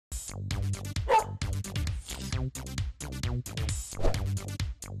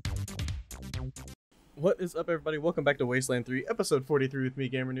What is up, everybody? Welcome back to Wasteland 3, episode 43 with me,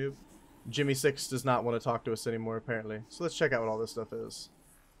 GamerKnoob. Jimmy 6 does not want to talk to us anymore, apparently. So let's check out what all this stuff is.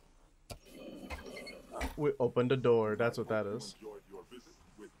 We opened a door. That's what that is.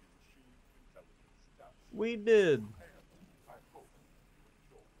 We did.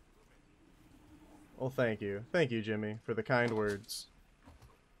 Well, thank you. Thank you, Jimmy, for the kind words.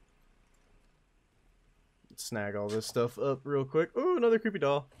 Let's snag all this stuff up real quick. Ooh, another creepy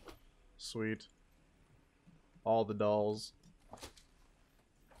doll. Sweet. All the dolls. A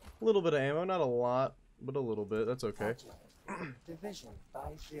little bit of ammo, not a lot, but a little bit. That's okay. Division by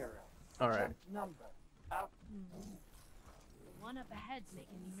 0. All right. Number out. The one up ahead's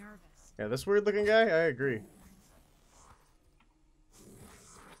making me nervous. Yeah, this weird-looking guy. I agree.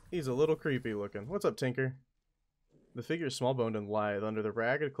 He's a little creepy looking. What's up, Tinker? The figure is small-boned and lithe. Under the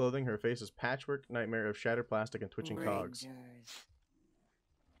ragged clothing, her face is patchwork nightmare of shattered plastic and twitching cogs.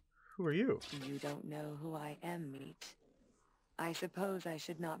 Who are you? You don't know who I am, meat. I suppose I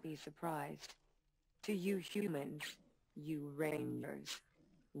should not be surprised. To you humans, you rangers,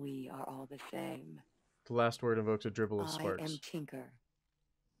 we are all the same. The last word invokes a dribble of sparks. I am Tinker.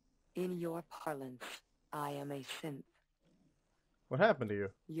 In your parlance, I am a synth. What happened to you?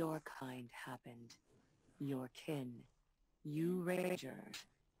 Your kind happened. Your kin. You rangers.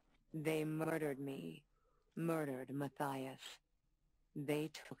 They murdered me. Murdered Matthias. They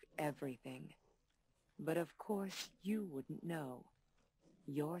took everything. But of course you wouldn't know.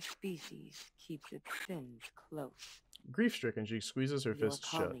 Your species keeps its sins close. Grief-stricken, she squeezes her fist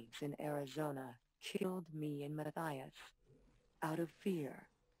shut. Your colleagues in Arizona killed me and Matthias. Out of fear.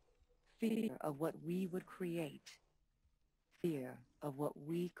 Fear of what we would create. Fear of what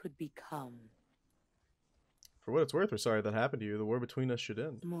we could become. For what it's worth, we're sorry that happened to you. The war between us should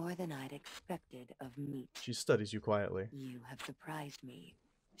end. More than I'd expected of meat. She studies you quietly. You have surprised me.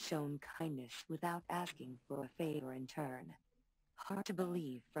 Shown kindness without asking for a favor in turn. Hard to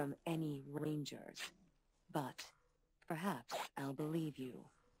believe from any rangers. But perhaps I'll believe you.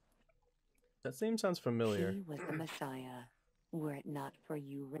 That name sounds familiar. He was the Messiah. Were it not for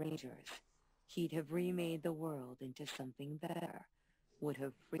you rangers, he'd have remade the world into something better. Would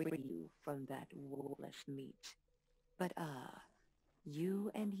have freed you from that warless meat. But you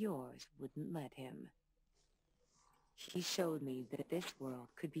and yours wouldn't let him. He showed me that this world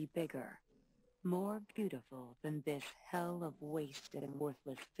could be bigger, more beautiful than this hell of waste and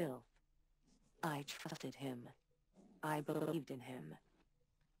worthless filth. I trusted him. I believed in him.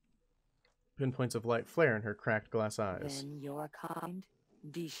 Pinpoints of light flare in her cracked glass eyes. Then your kind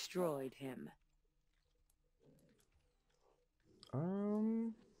destroyed him.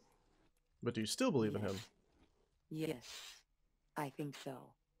 But do you still believe in him? Yes, I think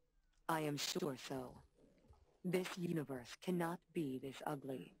so. I am sure so. This universe cannot be this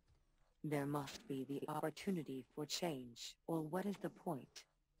ugly. There must be the opportunity for change, or what is the point?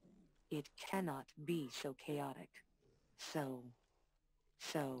 It cannot be so chaotic. So...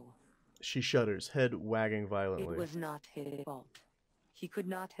 She shudders, head wagging violently. It was not his fault. He could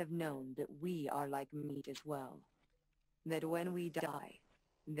not have known that we are like meat as well. That when we die,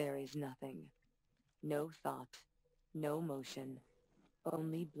 there is nothing. No thought, no motion,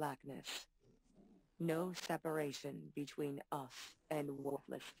 only blackness. No separation between us and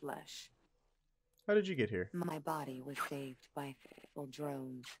worthless flesh. How did you get here? My body was saved by faithful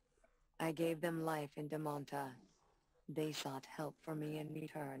drones. I gave them life in Damonta. They sought help for me in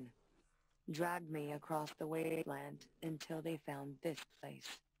return. Dragged me across the Wasteland until they found this place.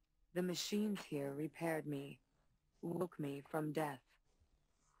 The machines here repaired me. Woke me from death.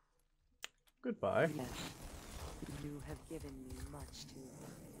 Goodbye. Yes, you have given me much to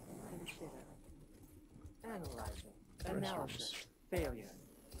consider. Analyzing, analysis, failure,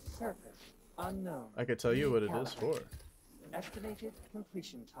 purpose, unknown. I could tell you what it is for. Estimated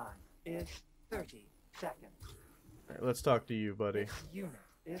completion time is 30 seconds. Alright, let's talk to you, buddy. This unit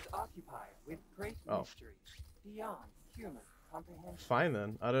is occupied with great mysteries beyond human comprehension. Fine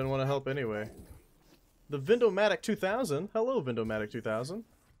then. I didn't want to help anyway. The Vendomatic 2000. Hello, Vendomatic 2000.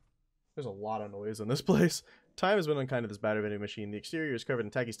 There's a lot of noise in this place. Time has been unkind to this battery vending machine. The exterior is covered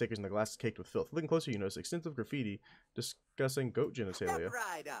in tacky stickers and the glass is caked with filth. Looking closer, you notice extensive graffiti discussing goat genitalia. Step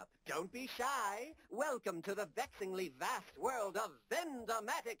right up. Don't be shy. Welcome to the vexingly vast world of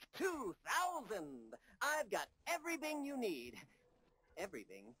Vendomatic 2000. I've got everything you need.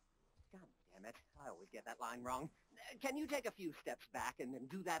 Everything? God damn it. I always get that line wrong. Can you take a few steps back and then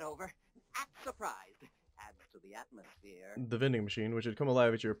do that over? Act surprised. adds to the atmosphere. The vending machine, which had come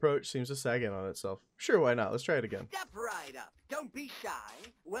alive at your approach, seems to sag in on itself. Sure, why not? Let's try it again. Step right up. Don't be shy.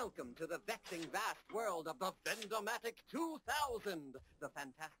 Welcome to the vexing vast world of the Vendomatic 2000. The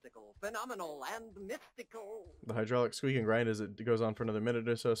fantastical, phenomenal, and mystical. The hydraulic squeak and grind as it goes on for another minute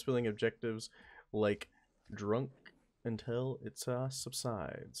or so, spilling objectives like drunk until it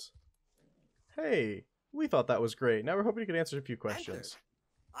subsides. Hey, we thought that was great. Now we're hoping you can answer a few questions. Answers?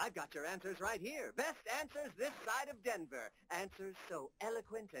 I've got your answers right here. Best answers this side of Denver. Answers so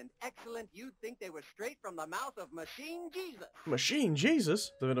eloquent and excellent you'd think they were straight from the mouth of Machine Jesus. Machine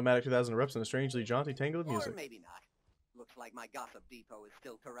Jesus? The Vendomatic 2000 erupts in a strangely jaunty tangle of music. Or maybe not. Looks like my gossip depot is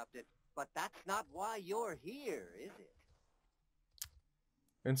still corrupted. But that's not why you're here, is it?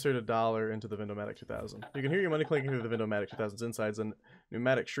 Insert $1 into the Vendomatic 2000. You can hear your money clinking through the Vendomatic 2000's insides, and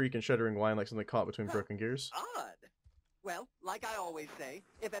pneumatic shriek and shuddering whine like something caught between broken gears. Odd. Well, like I always say,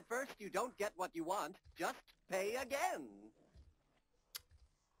 if at first you don't get what you want, just pay again.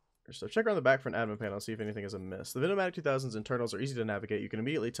 So check around the back for an admin panel and see if anything is amiss. The Vendomatic 2000's internals are easy to navigate. You can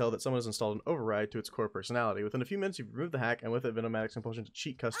immediately tell that someone has installed an override to its core personality. Within a few minutes, you've removed the hack, and with it, Vendomatic's compulsion to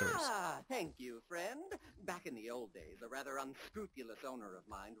cheat customers. Ah, thank you, friend. Back in the old days, a rather unscrupulous owner of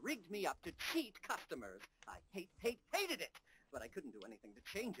mine rigged me up to cheat customers. I hated it, but I couldn't do anything to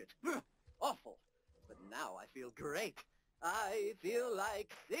change it. Awful. But now I feel great. I feel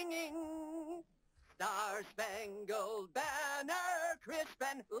like singing. Star-Spangled Banner, crisp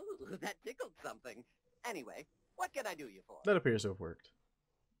and... Ooh, that tickled something. Anyway, what can I do you for? That appears to have worked.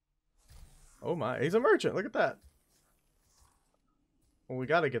 Oh my, he's a merchant. Look at that. Well, we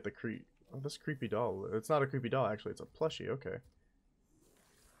gotta get the Oh, this creepy doll. It's not a creepy doll, actually. It's a plushie. Okay.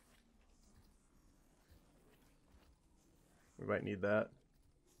 We might need that.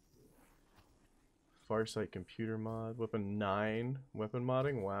 Farsight computer mod. Weapon 9. Weapon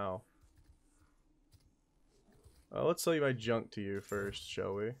modding? Wow. Let's sell you my junk to you first,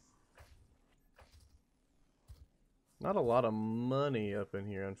 shall we? Not a lot of money up in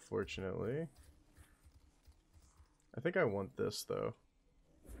here, unfortunately. I think I want this, though.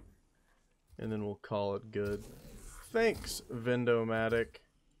 And then we'll call it good. Thanks, Vendomatic.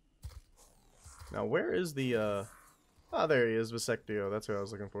 Now, where is the, Ah, there he is, Visectio. That's who I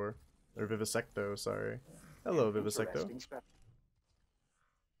was looking for. Or Vivisecto, sorry. Hello, Vivisecto.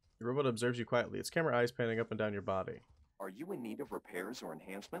 The robot observes you quietly, its camera eyes panning up and down your body. Are you in need of repairs or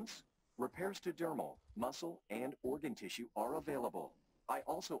enhancements? Repairs to dermal, muscle, and organ tissue are available. I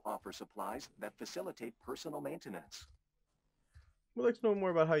also offer supplies that facilitate personal maintenance. We'd like to know more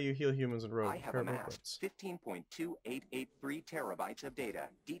about how you heal humans and robots. I have amassed 15.2883 terabytes of data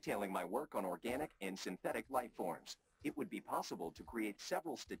detailing my work on organic and synthetic life forms. It would be possible to create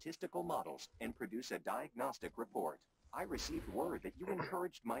several statistical models and produce a diagnostic report. I received word that you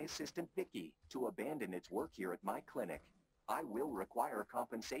encouraged my assistant Vicky to abandon its work here at my clinic. I will require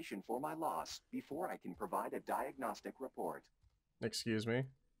compensation for my loss before I can provide a diagnostic report. Excuse me?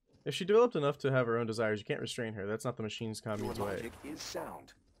 If she developed enough to have her own desires, you can't restrain her. That's not the machine's commune's Your way. logic is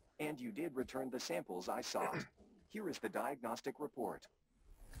sound, and you did return the samples I sought. Here is the diagnostic report.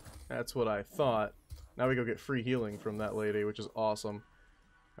 That's what I thought. Now we go get free healing from that lady, which is awesome.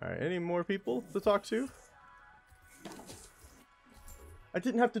 Alright, any more people to talk to? I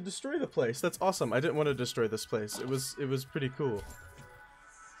didn't have to destroy the place. That's awesome. I didn't want to destroy this place. It was pretty cool.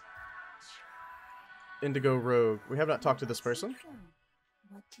 Indigo Rogue. We have not talked to this person.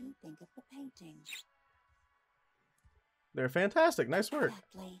 What do you think of the paintings? They're fantastic. Nice work.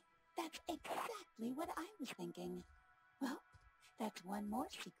 Exactly. That's exactly what I was thinking. Well, that's one more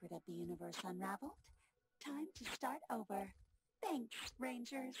secret of the universe unraveled. Time to start over. Thanks,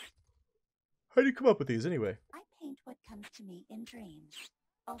 Rangers. How do you come up with these anyway? I paint what comes to me in dreams.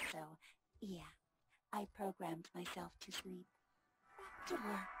 Also, yeah, I programmed myself to sleep. Back to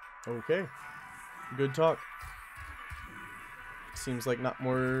work. Okay. Good talk. Seems like not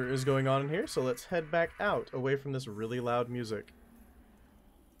more is going on in here, so let's head back out, away from this really loud music.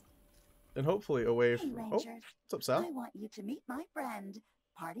 And hopefully away from... Hey, Oh, Rangers. what's up, Sal? I want you to meet my friend,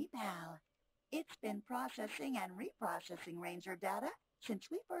 Party Pal. It's been processing and reprocessing Ranger data since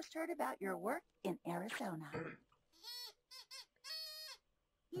we first heard about your work in Arizona.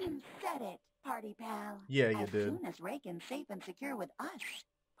 You said it, Party Pal. Yeah, you as did. Soon as Reagan's safe and secure with us,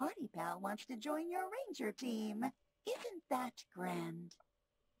 Party Pal wants to join your Ranger team. Isn't that grand?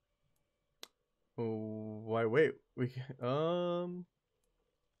 Oh, why wait? We can,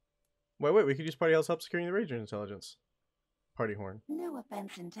 why wait? We could use Party Pal's help securing the Ranger intelligence. Party Horn. No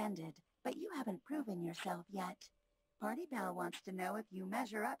offense intended, but you haven't proven yourself yet. Party Pal wants to know if you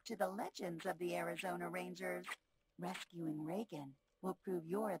measure up to the legends of the Arizona Rangers. Rescuing Reagan will prove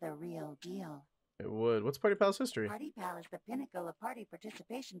you're the real deal. It would. What's Party Pal's history? Party Pal is the pinnacle of party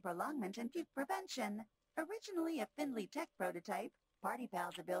participation, prolongment, and puke prevention. Originally a Findlay tech prototype, Party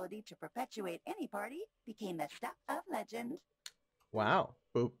Pal's ability to perpetuate any party became the stuff of legend. Wow.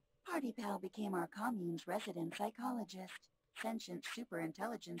 Boop. Party Pal became our commune's resident psychologist. Sentient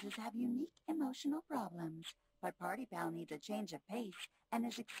superintelligences have unique emotional problems, but Party Pal needs a change of pace and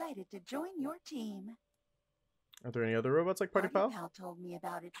is excited to join your team. Are there any other robots like Party Pal? Party Pal told me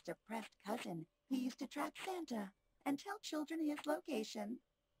about its depressed cousin who used to track Santa and tell children his location.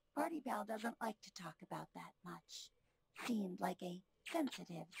 Party Pal doesn't like to talk about that much. Seemed like a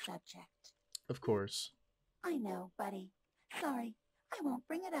sensitive subject. Of course. I know, buddy. Sorry, I won't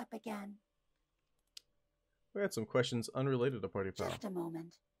bring it up again. We had some questions unrelated to Party Pal. Just a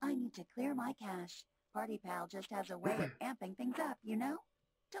moment. I need to clear my cache. Party Pal just has a way of amping things up, you know?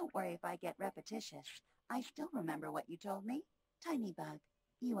 Don't worry if I get repetitious. I still remember what you told me. Tiny bug,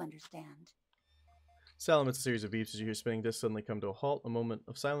 you understand. Salem, it's a series of beeps as you hear spinning discs suddenly come to a halt. A moment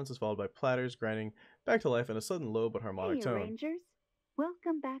of silence is followed by platters, grinding back to life in a sudden low but harmonic Hey, tone. Rangers.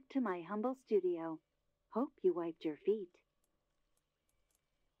 Welcome back to my humble studio. Hope you wiped your feet.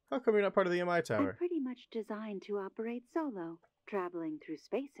 How come you're not part of the MI I'm tower? pretty much designed to operate solo, traveling through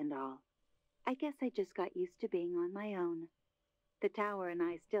space and all. I guess I just got used to being on my own. The tower and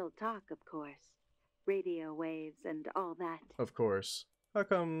I still talk, of course. Radio waves and all that. Of course.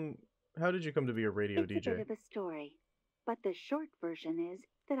 How did you come to be a radio It's DJ? a bit of a story, but the short version is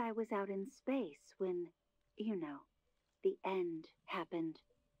that I was out in space when, you know, the end happened.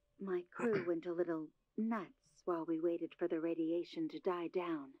 My crew went a little nuts while we waited for the radiation to die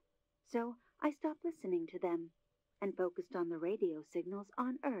down. So I stopped listening to them and focused on the radio signals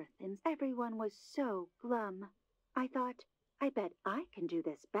on Earth, and everyone was so glum. I thought, I bet I can do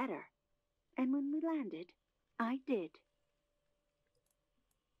this better. And when we landed, I did.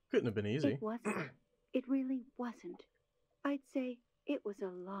 Couldn't have been easy. It wasn't. It really wasn't. I'd say it was a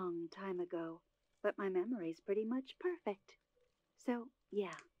long time ago, but my memory's pretty much perfect. So,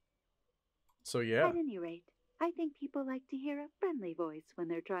 yeah. So yeah. At any rate, I think people like to hear a friendly voice when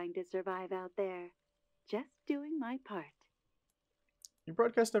they're trying to survive out there. Just doing my part. Your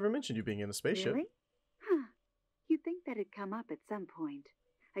broadcast never mentioned you being in the spaceship. Really? Huh. You'd think that'd come up at some point.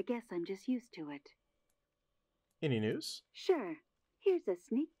 I guess I'm just used to it. Any news? Sure. Here's a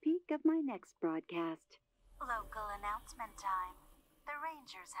sneak peek of my next broadcast. Local announcement time. The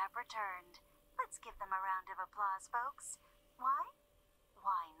Rangers have returned. Let's give them a round of applause, folks. Why?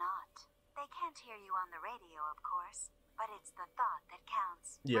 Why not? They can't hear you on the radio, of course, but it's the thought that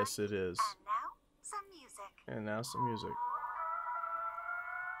counts. Yes, right? it is. And now, some music. And now some music.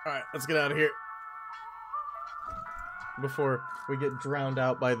 Alright, let's get out of here. Before we get drowned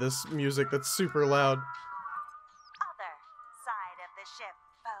out by this music that's super loud. Other side of the ship,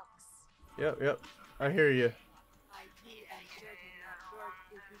 folks. Yep. I hear you.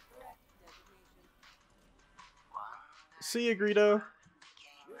 See you, Greedo.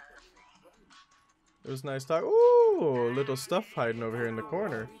 It was nice talk. Ooh, little stuff hiding over here in the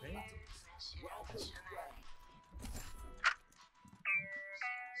corner.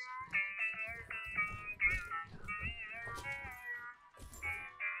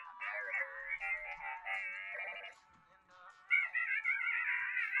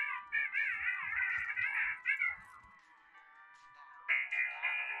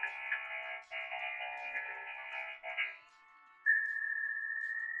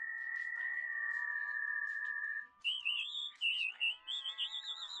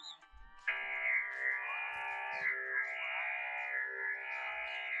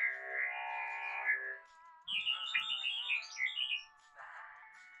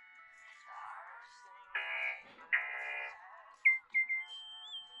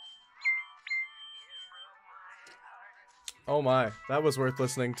 Oh my, that was worth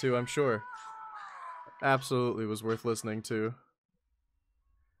listening to, I'm sure. Absolutely was worth listening to.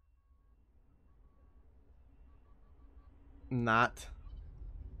 Not.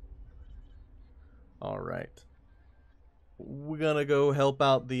 Alright. We're gonna go help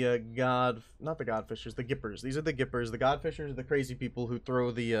out the not the godfishers, the gippers. These are the gippers. The godfishers are the crazy people who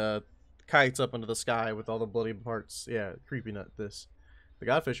throw the kites up into the sky with all the bloody parts. Yeah, creepy nut this. The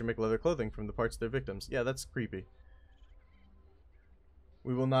godfisher make leather clothing from the parts of their victims. Yeah, that's creepy.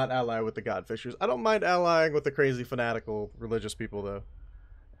 We will not ally with the godfishers. I don't mind allying with the crazy fanatical religious people though.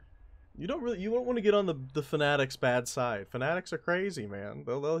 You don't want to get on the fanatics' bad side. Fanatics are crazy, man.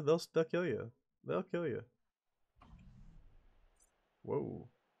 They'll kill you. They'll kill you. Whoa.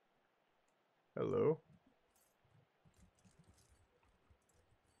 Hello.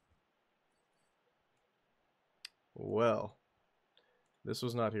 Well, this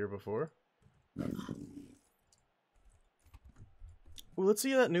was not here before. Well, let's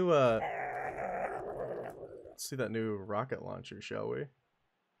see that new rocket launcher, shall we?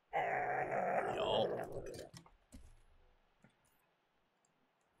 Y'all.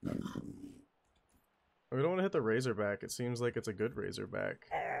 We don't want to hit the Razorback. It seems like it's a good Razorback.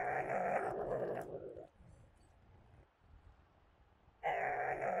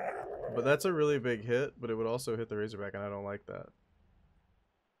 But that's a really big hit, but it would also hit the Razorback, and I don't like that.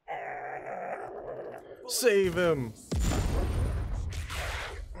 Save him!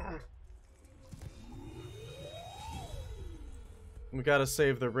 We gotta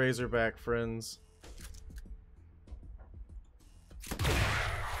save the Razorback, friends.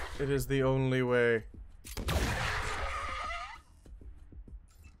 It is the only way.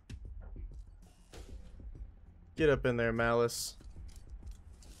 Get up in there, Malice.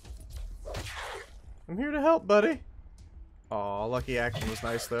 I'm here to help, buddy. Aw, lucky action was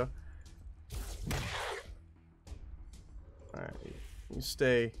nice, though. Alright, you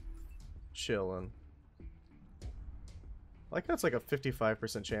stay chillin'. I like that's like a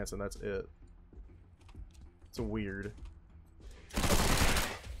 55% chance and that's it. It's weird.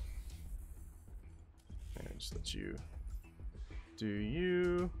 And just let you do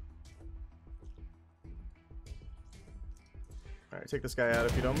you. Alright, take this guy out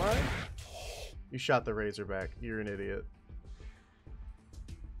if you don't mind. You shot the Razorback. You're an idiot.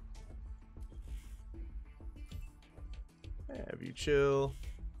 Have you chill.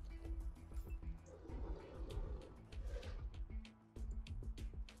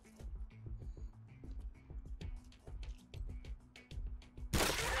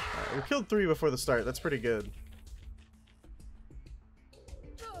 Alright, we killed 3 before the start. That's pretty good.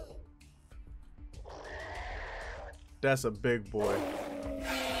 That's a big boy.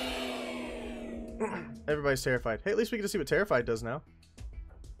 Everybody's terrified. Hey, at least we get to see what terrified does now.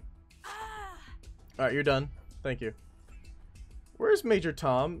 Alright, you're done. Thank you. Where's Major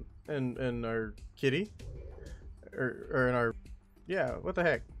Tom and our kitty? Or in our... Yeah, what the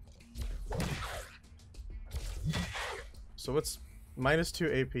heck? So what's...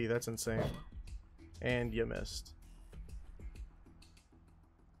 -2 AP, that's insane. And you missed.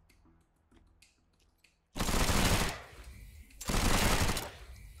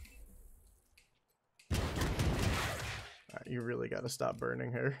 You really gotta stop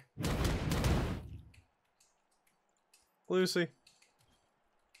burning her. Lucy.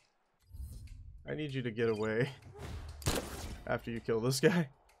 I need you to get away after you kill this guy.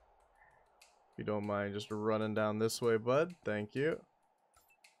 If you don't mind just running down this way, bud. Thank you.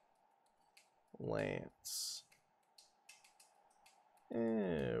 Lance.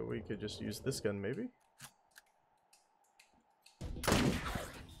 We could just use this gun, maybe.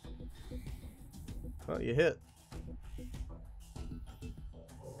 Well, you hit.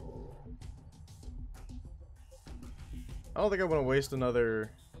 I don't think I want to waste another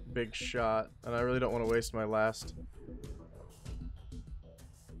big shot, and I really don't want to waste my last.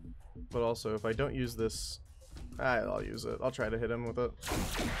 But also, if I don't use this, I'll use it. I'll try to hit him with it.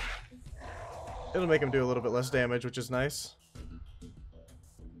 It'll make him do a little bit less damage, which is nice.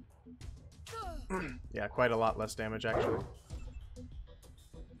 Yeah, quite a lot less damage, actually.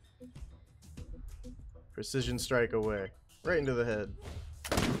 Precision strike away. Right into the head.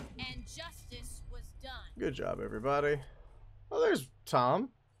 And justice was done. Good job, everybody. Oh, there's Tom.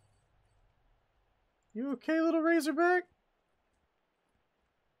 You okay, little Razorback?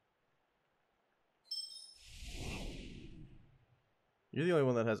 You're the only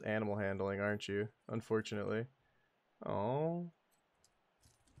one that has animal handling, aren't you? Unfortunately. Oh.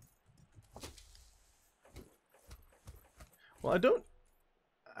 Well,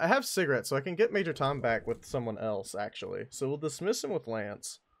 I have cigarettes, so I can get Major Tom back with someone else, actually. So we'll dismiss him with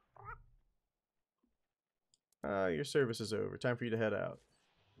Lance. Your service is over. Time for you to head out.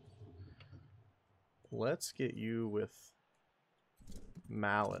 Let's get you with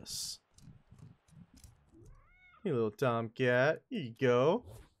Malice. Hey, little tomcat. Here you go.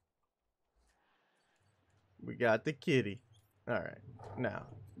 We got the kitty. Alright. Now,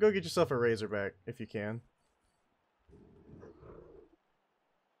 go get yourself a Razorback, if you can.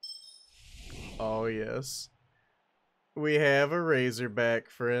 Oh, yes. We have a Razorback,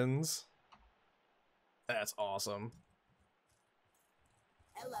 friends. That's awesome.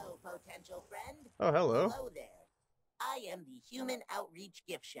 Hello, potential friend. Oh, hello. Hello there. I am the Human Outreach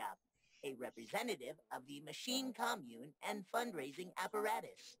Gift Shop, a representative of the Machine Commune and fundraising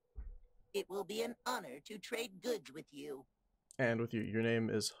apparatus. It will be an honor to trade goods with you. And with you. Your name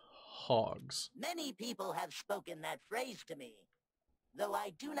is Hogs. Many people have spoken that phrase to me. Though I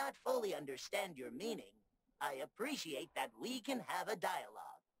do not fully understand your meaning, I appreciate that we can have a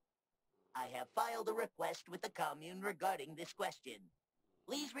dialogue. I have filed a request with the commune regarding this question.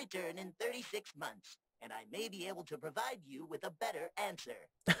 Please return in 36 months, and I may be able to provide you with a better answer.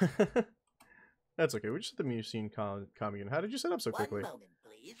 That's okay. We just hit the machine commune. How did you set up so quickly? One moment,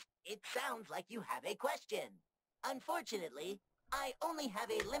 please. It sounds like you have a question. Unfortunately, I only have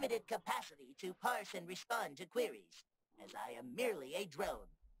a limited capacity to parse and respond to queries, as I am merely a drone,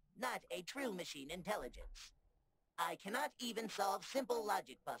 not a true machine intelligence. I cannot even solve simple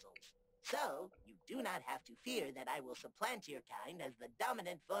logic puzzles, so you do not have to fear that I will supplant your kind as the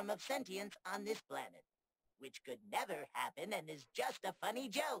dominant form of sentience on this planet, which could never happen and is just a funny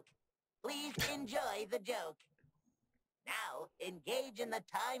joke. Please enjoy the joke. Now, engage in the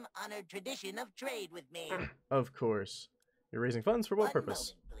time-honored tradition of trade with me. Of course. You're raising funds for what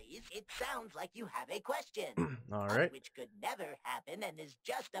purpose? Moment, please. It sounds like you have a question. All right. Which could never happen and is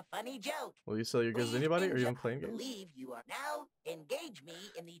just a funny joke. Will you sell your goods to anybody, or even playing games? Believe you are now. Engage me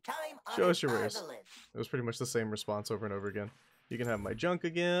in the time-honored Show us your wares. marvelous. It was pretty much the same response over and over again. You can have my junk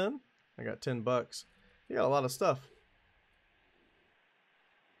again. I got $10. You got a lot of stuff.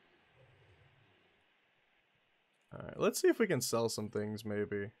 Alright, let's see if we can sell some things,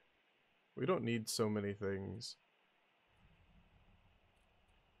 maybe. We don't need so many things.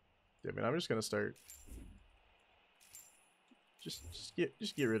 Yeah, I mean, I'm just gonna start. Just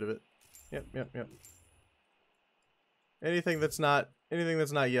get rid of it. Yep. Anything that's not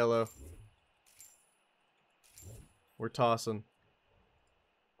yellow, we're tossing.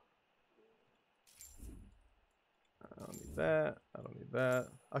 I don't need that. I don't need that.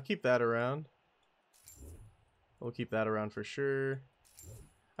 I'll keep that around. We'll keep that around for sure.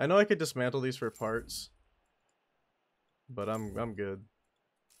 I know I could dismantle these for parts, but I'm good.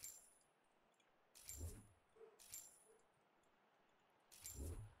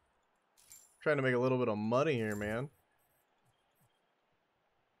 Trying to make a little bit of money here, man.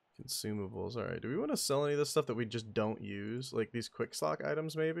 Consumables. Alright, do we want to sell any of this stuff that we just don't use? Like these quick stock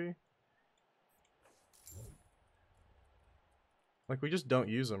items, maybe? Like, we just don't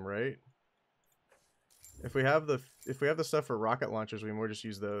use them, right? If we have the stuff for rocket launchers, we can more just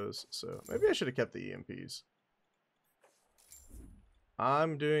use those. So maybe I should have kept the EMPs.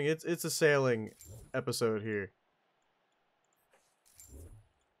 I'm doing it's a sailing episode here.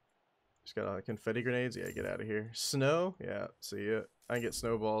 Just got confetti grenades. Yeah, get out of here. Snow. Yeah, see ya. I can get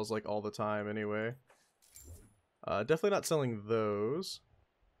snowballs like all the time anyway. Definitely not selling those.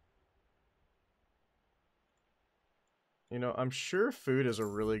 You know, I'm sure food is a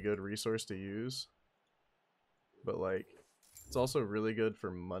really good resource to use. But, like, it's also really good for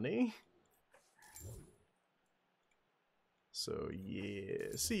money. So,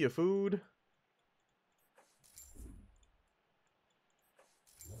 yeah. See ya, food.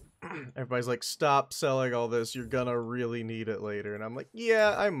 Everybody's like, stop selling all this. You're gonna really need it later. And I'm like,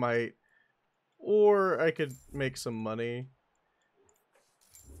 yeah, I might. Or I could make some money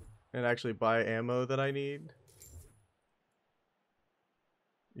and actually buy ammo that I need.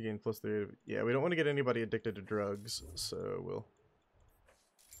 You gain +3. Yeah, we don't want to get anybody addicted to drugs, so we'll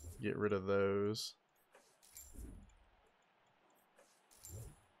get rid of those.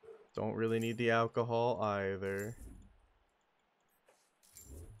 Don't really need the alcohol either.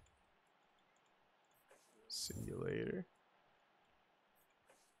 See you later.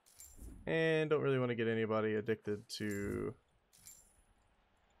 And don't really want to get anybody addicted to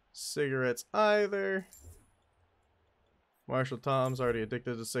cigarettes either. Marshall Tom's already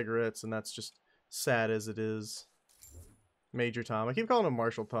addicted to cigarettes, and that's just sad as it is. Major Tom. I keep calling him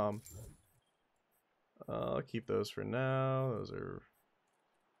Marshall Tom. I'll keep those for now. Those are...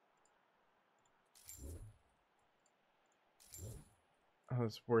 Oh,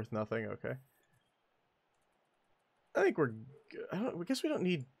 it's worth nothing. Okay. I think we're good. I guess we don't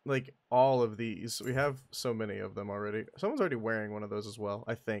need, like, all of these. We have so many of them already. Someone's already wearing one of those as well,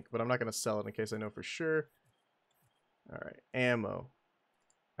 I think. But I'm not going to sell it in case I know for sure. Alright, ammo.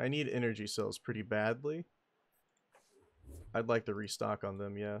 I need energy cells pretty badly. I'd like to restock on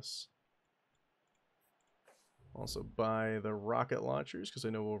them, yes. Also buy the rocket launchers, because I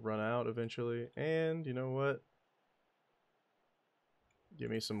know we'll run out eventually. And, you know what?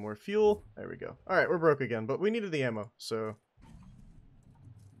 Give me some more fuel. There we go. Alright, we're broke again, but we needed the ammo, so...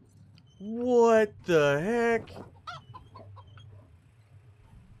 What the heck?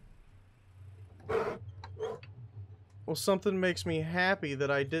 Well, something makes me happy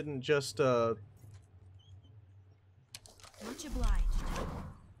that I didn't just, Much obliged.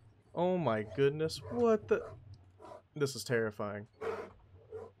 Oh my goodness, what the... This is terrifying.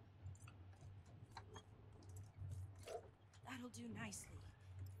 That'll do nicely.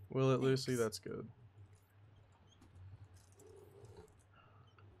 Will it, Lucy? That's good.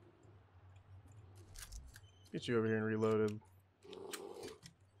 Get you over here and reloaded.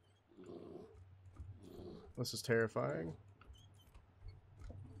 This is terrifying.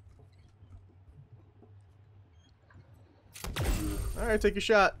 Alright, take your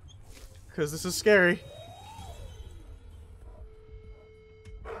shot. Because this is scary.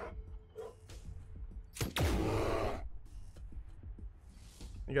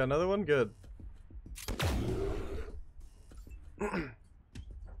 You got another one? Good.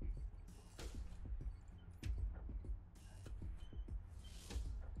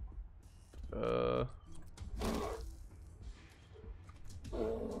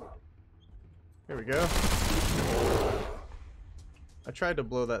 Here we go. I tried to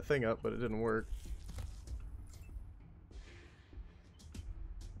blow that thing up, but it didn't work.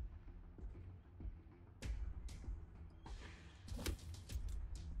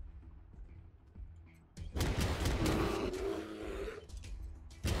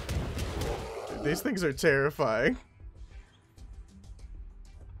 Dude, these things are terrifying.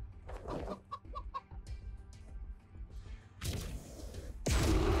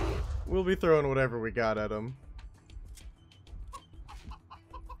 We'll be throwing whatever we got at them.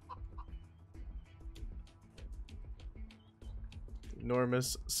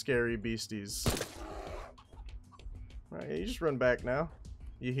 Enormous, scary beasties. Alright, you just run back now.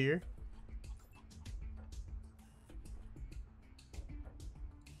 You hear?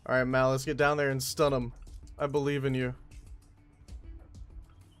 Alright, Mal, let's get down there and stun them. I believe in you.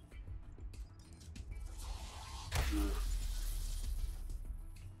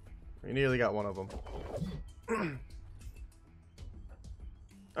 We nearly got one of them.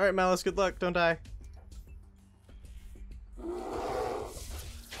 Alright, Malice, good luck. Don't die.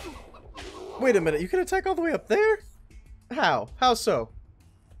 Wait a minute, you can attack all the way up there? How? How so?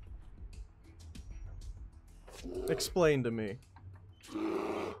 Explain to me.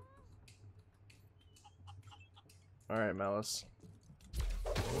 Alright, Malice.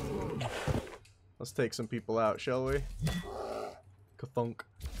 Let's take some people out, shall we? Ka-thunk.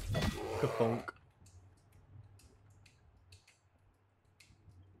 Ka-thunk.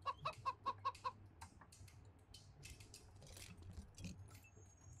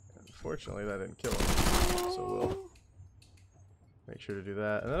 Unfortunately, that didn't kill him, so we'll make sure to do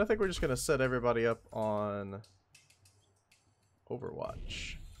that. And then I think we're just going to set everybody up on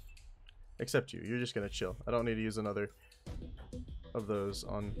Overwatch. Except you. You're just going to chill. I don't need to use another of those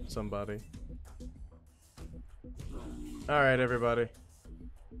on somebody. Alright, everybody.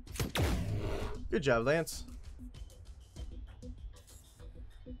 Good job, Lance.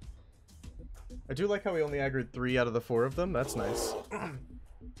 I do like how we only aggroed 3 out of the 4 of them. That's nice.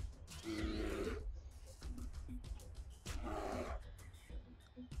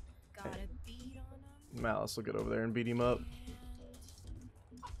 Malice will get over there and beat him up.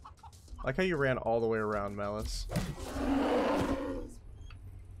 I like how you ran all the way around, Malice.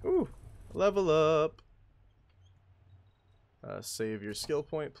 Ooh, level up. Save your skill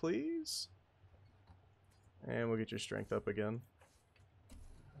point, please. And we'll get your strength up again.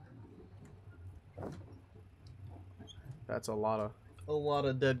 That's a lot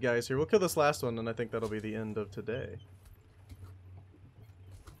of dead guys here. We'll kill this last one, and I think that'll be the end of today.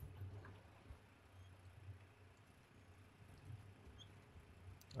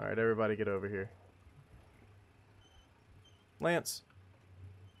 Alright, everybody get over here. Lance,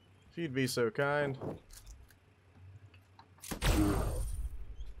 if you'd be so kind.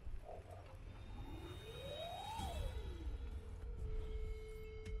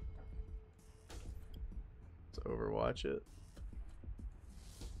 Let's overwatch it.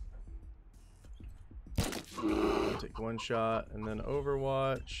 Take one shot and then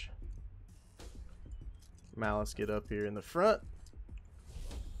overwatch. Malice, get up here in the front.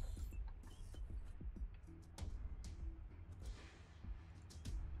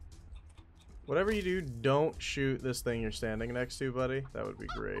 Whatever you do, don't shoot this thing you're standing next to, buddy. That would be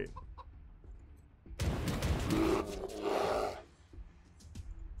great.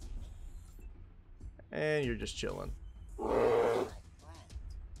 And you're just chilling.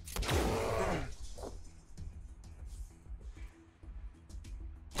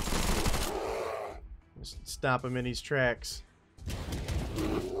 Just stop him in his tracks.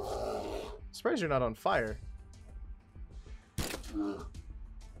 Surprised you're not on fire.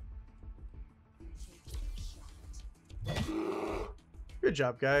 Good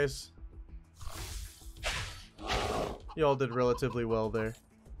job, guys. You all did relatively well there.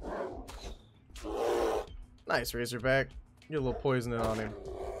 Nice, Razorback. You're a little poisoning on him.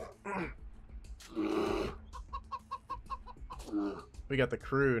 We got the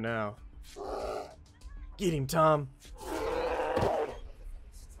crew now. Get him, Tom.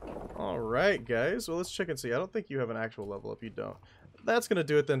 Alright, guys. Well, let's check and see. I don't think you have an actual level up. You don't. That's going to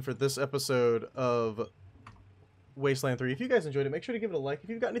do it then for this episode of Wasteland 3. If you guys enjoyed it, make sure to give it a like. If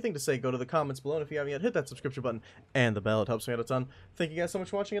you've got anything to say, go to the comments below. And if you haven't yet, hit that subscription button and the bell. It helps me out a ton. Thank you guys so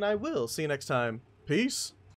much for watching, and I will see you next time. Peace.